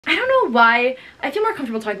I don't know why I feel more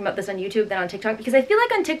comfortable talking about this on YouTube than on TikTok, because I feel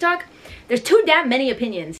like on TikTok there's too damn many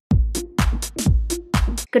opinions.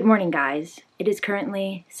 Good morning, guys. It is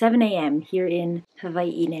currently 7 a.m. here in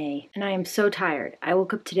Hawaii, and I am so tired. I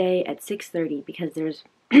woke up today at 6:30 because there's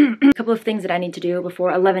a couple of things that I need to do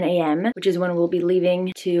before 11 a.m., which is when we'll be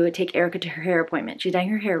leaving to take Erica to her hair appointment. She's dyeing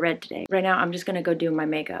her hair red today. Right now, I'm just gonna go do my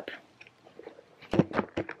makeup.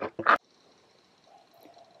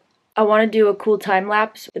 I want to do a cool time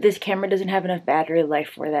lapse, but this camera doesn't have enough battery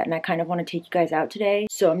life for that, and I kind of want to take you guys out today,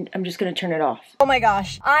 so I'm just gonna turn it off. Oh my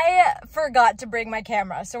gosh, I forgot to bring my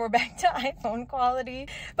camera, so we're back to iPhone quality.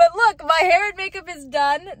 But look, my hair and makeup is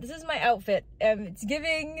done. This is my outfit, and it's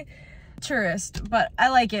giving tourist, but I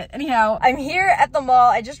like it. Anyhow, I'm here at the mall.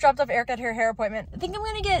 I just dropped off Erica at her hair appointment. I think I'm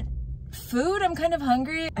gonna get food. I'm kind of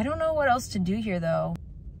hungry. I don't know what else to do here though,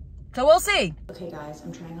 so we'll see. Okay guys,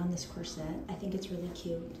 I'm trying on this corset. I think it's really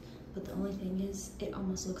cute. But the only thing is, it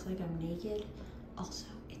almost looks like I'm naked. Also,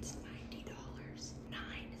 it's $90,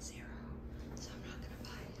 90, so I'm not gonna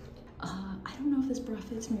buy it. I don't know if this bra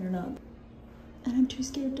fits me or not, and I'm too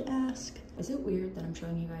scared to ask. Is it weird that I'm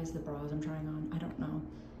showing you guys the bras I'm trying on? I don't know.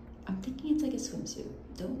 I'm thinking it's like a swimsuit.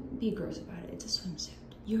 Don't be gross about it, it's a swimsuit.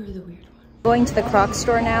 You're the weird one. Going to the Crocs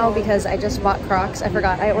store now because I just bought Crocs. I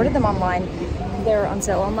forgot, I ordered them online. They're on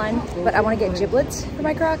sale online, but I want to get giblets for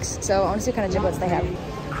my Crocs, so I want to see what kind of giblets they have.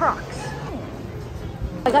 Crocs.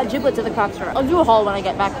 I got giblets at the Crocs store. I'll do a haul when I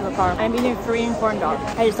get back to the car. I'm eating a Korean corn dog.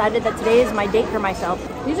 I decided that today is my date for myself.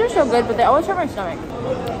 These are so good, but they always hurt my stomach.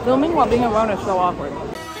 Filming while being alone is so awkward.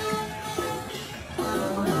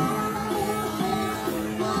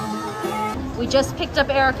 We just picked up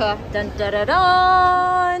Erica. Dun dun dun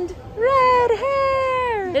dun! Red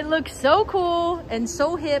hair! It looks so cool and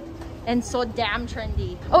so hip and so damn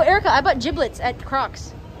trendy. Oh, Erica, I bought giblets at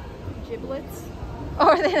Crocs. Giblets?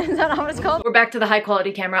 Oh, is that not what it's called? We're back to the high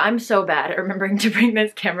quality camera. I'm so bad at remembering to bring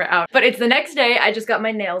this camera out. But it's the next day. I just got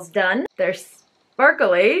my nails done. They're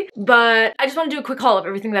sparkly, but I just want to do a quick haul of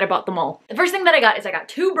everything that I bought at the mall. The first thing that I got is I got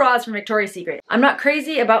 2 bras from Victoria's Secret. I'm not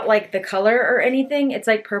crazy about like the color or anything. It's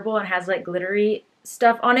like purple and has like glittery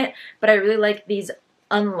stuff on it, but I really like these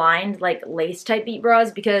unlined like lace type beat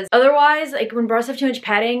bras, because otherwise like when bras have too much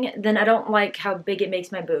padding, then I don't like how big it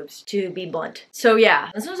makes my boobs, to be blunt. So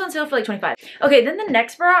yeah, this one was on sale for like 25. Okay, then the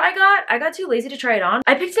next bra I got too lazy to try it on.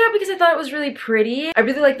 I picked it up because I thought it was really pretty. I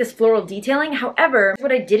really like this floral detailing. However,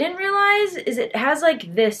 what I didn't realize is it has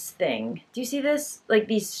like this thing. Do you see this? Like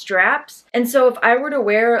these straps. And so if I were to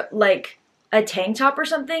wear like a tank top or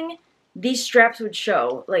something, these straps would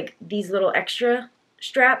show, like these little extra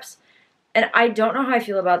straps. And I don't know how I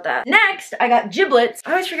feel about that. Next, I got giblets.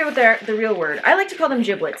 I always forget what they're the real word. I like to call them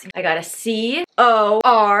giblets. I got a C-O-R-N,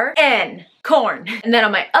 corn. And then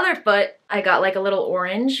on my other foot, I got like a little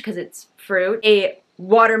orange because it's fruit, a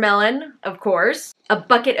watermelon, of course, a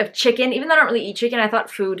bucket of chicken. Even though I don't really eat chicken, I thought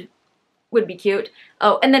food would be cute.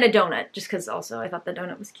 Oh, and then a donut, just because also I thought the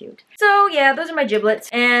donut was cute. So yeah, those are my giblets,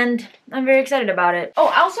 and I'm very excited about it. Oh,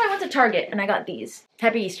 also I went to Target, and I got these.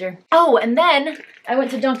 Happy Easter. Oh, and then I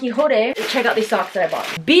went to Don Quixote to check out these socks that I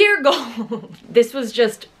bought. Beer gold. This was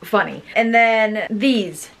just funny. And then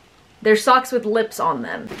these. They're socks with lips on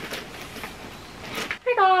them.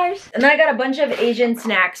 Hi guys. And then I got a bunch of Asian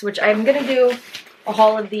snacks, which I'm gonna do a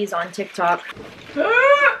haul of these on TikTok.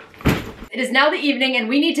 It is now the evening and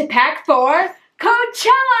we need to pack for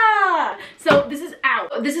Coachella! So this is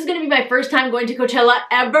out. This is gonna be my first time going to Coachella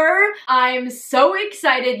ever. I'm so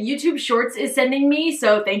excited. YouTube Shorts is sending me,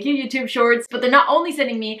 so thank you YouTube Shorts. But they're not only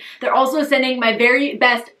sending me, they're also sending my very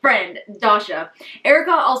best friend, Dasha.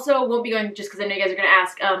 Erica also won't be going, just because I know you guys are gonna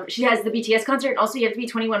ask. She has the BTS concert, and also you have to be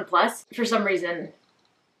 21 plus for some reason.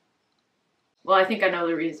 Well, I think I know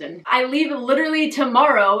the reason. I leave literally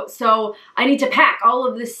tomorrow, so I need to pack all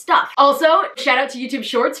of this stuff. Also, shout out to YouTube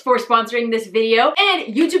Shorts for sponsoring this video.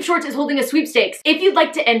 And YouTube Shorts is holding a sweepstakes. If you'd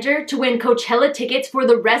like to enter to win Coachella tickets for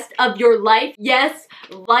the rest of your life, yes,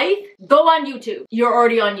 life, go on YouTube. You're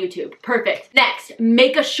already on YouTube. Perfect. Next,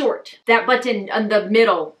 make a short. That button on the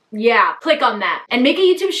middle. Yeah, click on that. And make a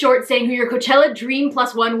YouTube short saying who your Coachella Dream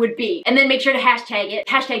 +1 would be. And then make sure to hashtag it.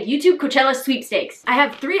 Hashtag YouTube Coachella Sweepstakes. I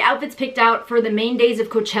have 3 outfits picked out for the main days of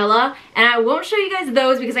Coachella. And I won't show you guys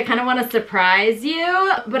those because I kind of want to surprise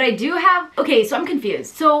you. But I do have... Okay, so I'm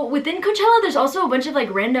confused. So within Coachella, there's also a bunch of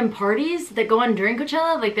like random parties that go on during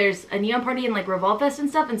Coachella. Like there's a neon party and like Revolve Fest and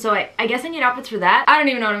stuff. And so I guess I need outfits for that. I don't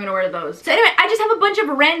even know what I'm going to wear to those. So anyway, I just have a bunch of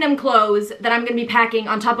random clothes that I'm going to be packing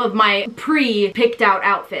on top of my pre-picked out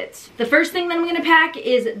outfit. outfits. The first thing that I'm gonna pack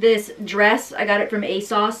is this dress. I got it from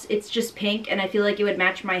ASOS. It's just pink and I feel like it would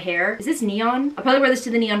match my hair. Is this neon? I'll probably wear this to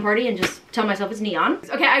the neon party and just tell myself it's neon.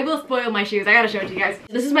 Okay, I will spoil my shoes. I gotta show it to you guys.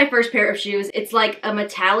 This is my first pair of shoes. It's like a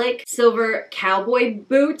metallic silver cowboy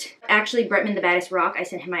boot. Actually, Bretman the Baddest Rock, I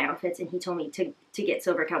sent him my outfits and he told me to get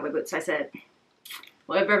silver cowboy boots. So I said,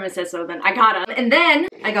 well, if Bretman says so, then I got them. And then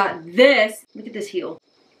I got this. Look at this heel.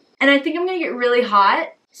 And I think I'm gonna get really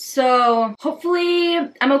hot. So hopefully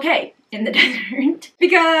I'm okay in the desert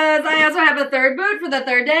because I also have a third boot for the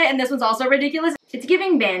third day and this one's also ridiculous. It's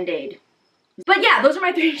giving Band-Aid. But yeah, those are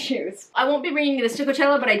my 3 shoes. I won't be bringing this to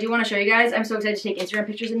Coachella, but I do want to show you guys. I'm so excited to take Instagram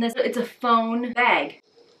pictures in this. It's a phone bag.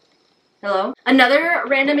 Hello? Another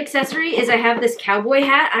random accessory is I have this cowboy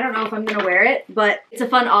hat. I don't know if I'm gonna wear it, but it's a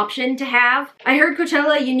fun option to have. I heard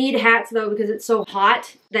Coachella, you need hats though because it's so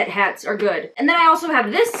hot that hats are good. And then I also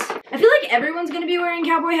have this. I feel like everyone's gonna be wearing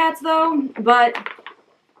cowboy hats though, but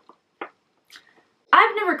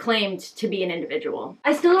I've never claimed to be an individual.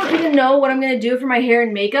 I still don't even know what I'm gonna do for my hair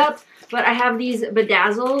and makeup, but I have these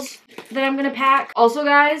bedazzles that I'm gonna pack. Also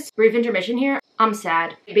guys, brief intermission here, I'm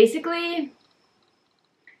sad. Basically,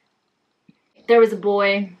 there was a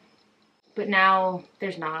boy, but now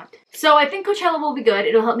there's not. So I think Coachella will be good.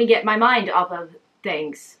 It'll help me get my mind off of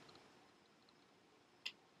things.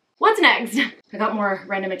 What's next? I got more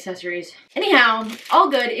random accessories. Anyhow, all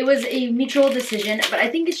good. It was a mutual decision, but I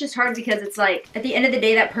think it's just hard because it's like, at the end of the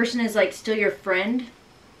day, that person is like still your friend,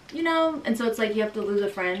 you know? And so it's like you have to lose a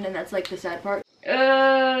friend and that's like the sad part.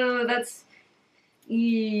 That's...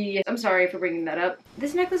 Yeah. I'm sorry for bringing that up.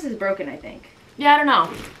 This necklace is broken, I think. Yeah, I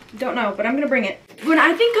don't know, but I'm gonna bring it. When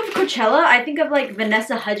I think of Coachella, I think of like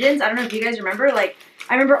Vanessa Hudgens. I don't know if you guys remember, like,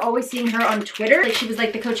 I remember always seeing her on Twitter. Like, she was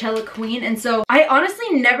like the Coachella queen, and so I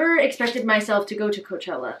honestly never expected myself to go to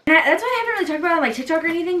Coachella. And that's why I haven't really talked about it on like TikTok or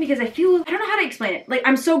anything, because I don't know how to explain it. Like,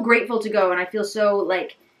 I'm so grateful to go, and I feel so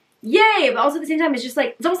like, yay, but also at the same time, it's just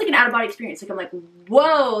like, it's almost like an out-of-body experience. Like, I'm like,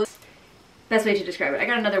 whoa. Best way to describe it. I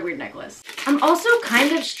got another weird necklace. I'm also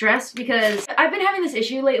kind of stressed because I've been having this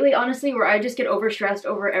issue lately, honestly, where I just get overstressed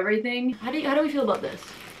over everything. How do we feel about this?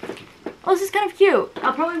 Oh, this is kind of cute.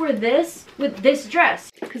 I'll probably wear this with this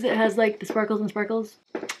dress because it has like the sparkles and sparkles.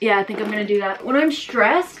 Yeah, I think I'm gonna do that. When I'm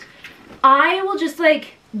stressed, I will just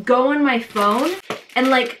like go on my phone and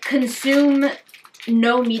like consume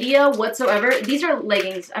no media whatsoever. These are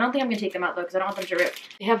leggings. I don't think I'm gonna take them out though because I don't want them to rip.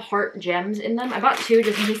 They have heart gems in them. I bought 2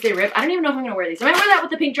 just in case they rip. I don't even know if I'm gonna wear these. I might wear that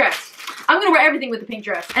with the pink dress. I'm gonna wear everything with the pink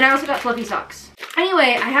dress. And I also got fluffy socks.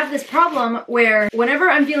 Anyway, I have this problem where whenever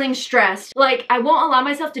I'm feeling stressed, like I won't allow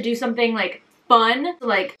myself to do something like fun,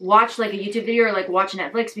 like watch like a YouTube video or like watch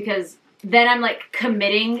Netflix, because then I'm like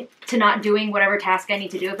committing to not doing whatever task I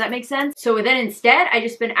need to do, if that makes sense. So then instead, I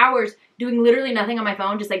just spend hours doing literally nothing on my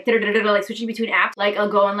phone, just like like switching between apps. Like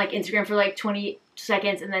I'll go on like Instagram for like 20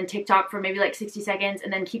 seconds and then TikTok for maybe like 60 seconds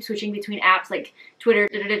and then keep switching between apps like Twitter,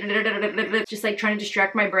 just like trying to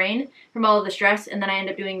distract my brain from all of the stress, and then I end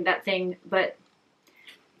up doing that thing. But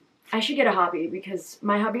I should get a hobby because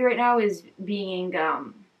my hobby right now is being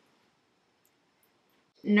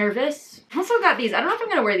nervous. I also got these. I don't know if I'm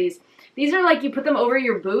gonna wear these. These are like, you put them over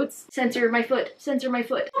your boots. Censor my foot, censor my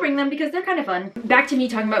foot. I'll bring them because they're kind of fun. Back to me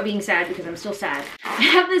talking about being sad because I'm still sad. I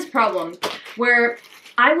have this problem where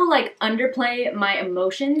I will like underplay my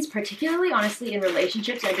emotions, particularly honestly in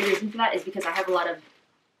relationships. And a big reason for that is because I have a lot of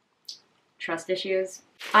trust issues.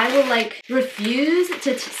 I will like refuse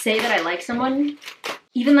to say that I like someone,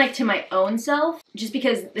 even like to my own self, just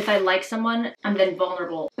because if I like someone, I'm then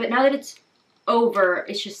vulnerable. But now that it's over,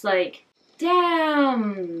 it's just like,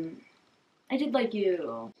 damn, I did like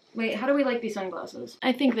you. Wait, how do we like these sunglasses?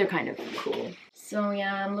 I think they're kind of cool. So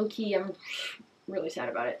yeah, I'm low-key, I'm really sad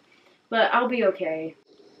about it. But I'll be okay.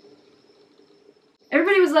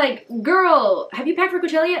 Everybody was like, girl, have you packed for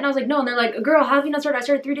Coachella yet? And I was like, no. And they're like, girl, how have you not started? I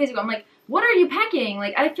started 3 days ago. I'm like, what are you packing?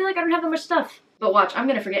 Like, I feel like I don't have that much stuff. But watch, I'm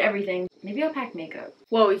gonna forget everything. Maybe I'll pack makeup.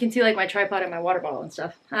 Whoa, you can see like my tripod and my water bottle and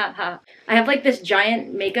stuff. Ha ha. I have like this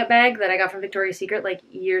giant makeup bag that I got from Victoria's Secret like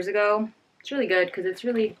years ago. It's really good because it's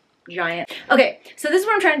really giant. Okay, so this is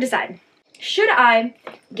what I'm trying to decide. Should I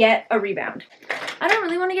get a rebound? I don't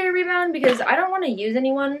really want to get a rebound because I don't want to use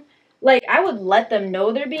anyone. Like, I would let them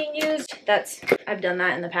know they're being used. I've done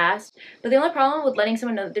that in the past. But the only problem with letting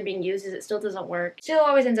someone know that they're being used is it still doesn't work. Still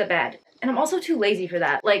always ends up bad. And I'm also too lazy for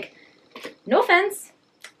that. Like, no offense,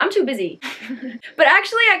 I'm too busy. But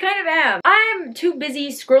actually, I kind of am. I'm too busy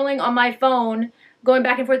scrolling on my phone, going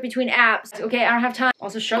back and forth between apps. Okay, I don't have time.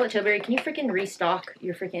 Also, Charlotte Tilbury, can you freaking restock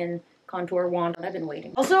your freaking contour wand? I've been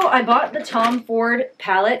waiting. Also, I bought the Tom Ford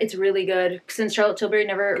palette. It's really good since Charlotte Tilbury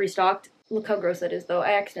never restocked Look how gross that is though.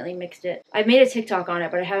 I accidentally mixed it. I've made a TikTok on it,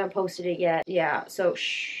 but I haven't posted it yet. Yeah, so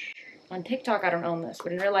shh. On TikTok, I don't own this,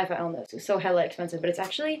 but in real life, I own this. It's so hella expensive, but it's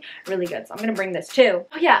actually really good. So I'm gonna bring this too.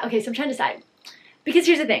 Oh yeah, okay, so I'm trying to decide. Because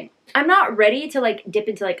here's the thing. I'm not ready to like dip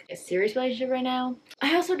into like a serious relationship right now.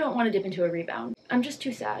 I also don't want to dip into a rebound. I'm just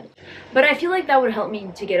too sad. But I feel like that would help me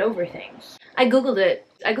to get over things. I Googled it.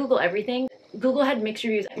 I Google everything. Google had mixed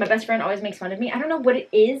reviews. My best friend always makes fun of me. I don't know what it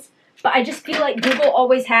is, but I just feel like Google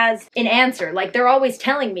always has an answer. Like they're always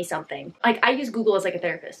telling me something. Like I use Google as like a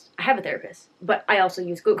therapist. I have a therapist, but I also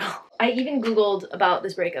use Google. I even Googled about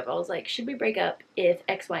this breakup. I was like, should we break up if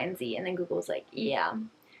X, Y, and Z? And then Google was like, yeah.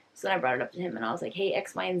 So then I brought it up to him and I was like, hey,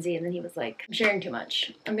 X, Y, and Z. And then he was like, I'm sharing too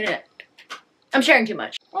much. I'm sharing too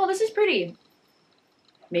much. Oh, this is pretty.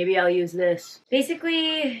 Maybe I'll use this.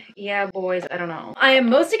 Basically, yeah, boys, I don't know. I am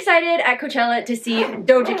most excited at Coachella to see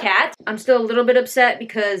Doja Cat. I'm still a little bit upset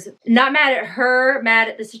because, not mad at her, mad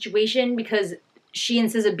at the situation because she and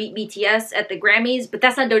SZA beat BTS at the Grammys, but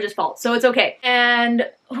that's not Doja's fault, so it's okay. And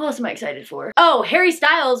who else am I excited for? Oh, Harry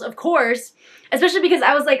Styles, of course. Especially because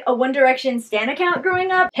I was like a One Direction stan account growing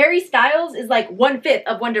up. Harry Styles is like 1/5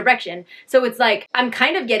 of One Direction. So it's like, I'm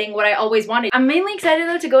kind of getting what I always wanted. I'm mainly excited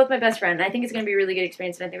though to go with my best friend. I think it's gonna be a really good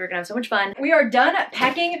experience and I think we're gonna have so much fun. We are done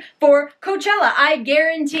packing for Coachella, I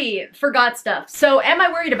guarantee. Forgot stuff. So am I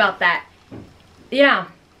worried about that? Yeah,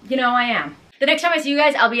 you know I am. The next time I see you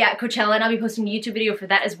guys, I'll be at Coachella and I'll be posting a YouTube video for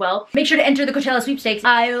that as well. Make sure to enter the Coachella sweepstakes.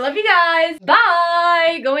 I love you guys.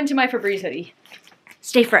 Bye. Go into my Febreze hoodie.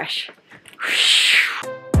 Stay fresh.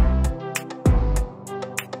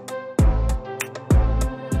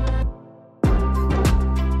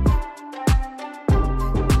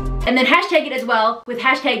 And then hashtag it as well with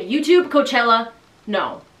hashtag YouTube Coachella.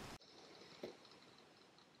 No.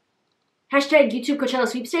 Hashtag YouTube Coachella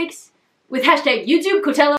sweepstakes with hashtag YouTube Coachella.